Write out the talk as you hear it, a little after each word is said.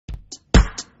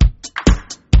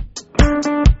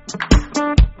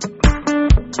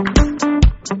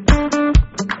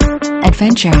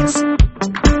Adventures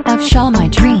of Sham,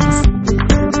 Idrees.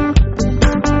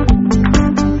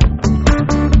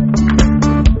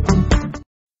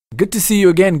 Good to see you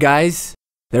again, guys.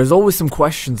 There's always some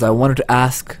questions I wanted to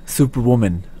ask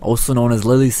Superwoman, also known as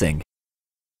Lily Singh.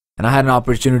 And I had an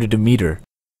opportunity to meet her.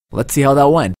 Let's see how that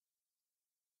went.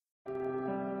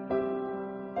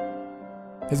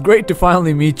 It's great to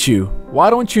finally meet you. Why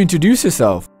don't you introduce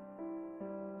yourself?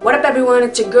 What up everyone,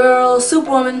 it's your girl,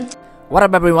 Superwoman. What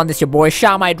up everyone, this your boy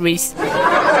Sham, Idrees.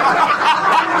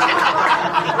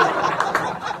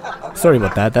 Sorry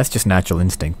about that, that's just natural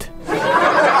instinct.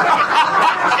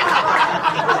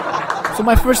 So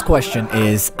my first question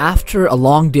is, after a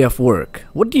long day of work,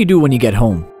 what do you do when you get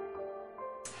home?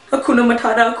 Hakuna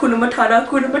Matata, Hakuna Matata,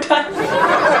 Hakuna Matata.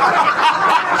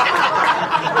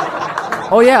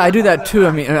 Oh yeah, I do that too.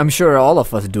 I mean, I'm sure all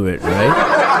of us do it,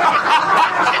 right?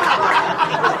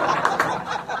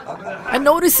 I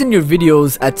notice in your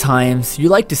videos at times you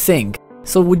like to sing.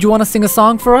 So would you want to sing a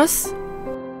song for us?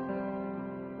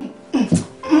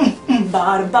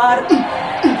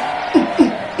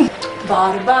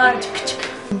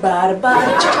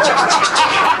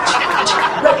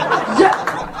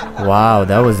 Wow,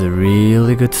 that was a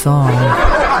really good song.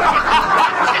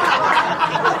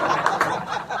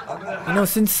 You know,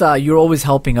 since you're always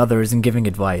helping others and giving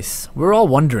advice, we're all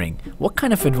wondering, what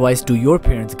kind of advice do your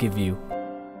parents give you?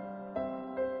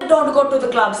 Don't go to the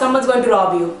club, someone's going to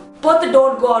rob you. Both the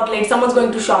don't go out late, someone's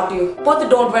going to shot you. Both the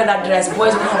don't wear that dress,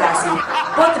 boys will harass you.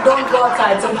 Both the don't go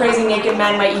outside, some crazy naked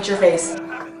man might eat your face.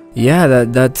 Yeah,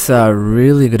 that's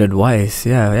really good advice.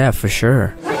 Yeah, for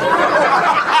sure.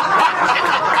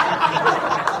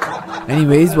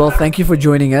 Anyways, well, thank you for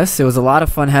joining us. It was a lot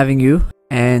of fun having you.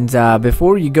 And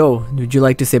before you go, would you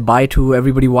like to say bye to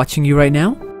everybody watching you right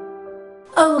now?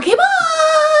 Okay,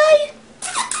 bye!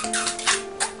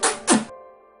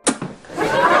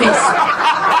 Peace.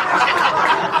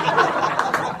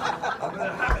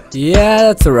 Yeah,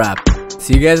 that's a wrap.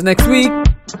 See you guys next week.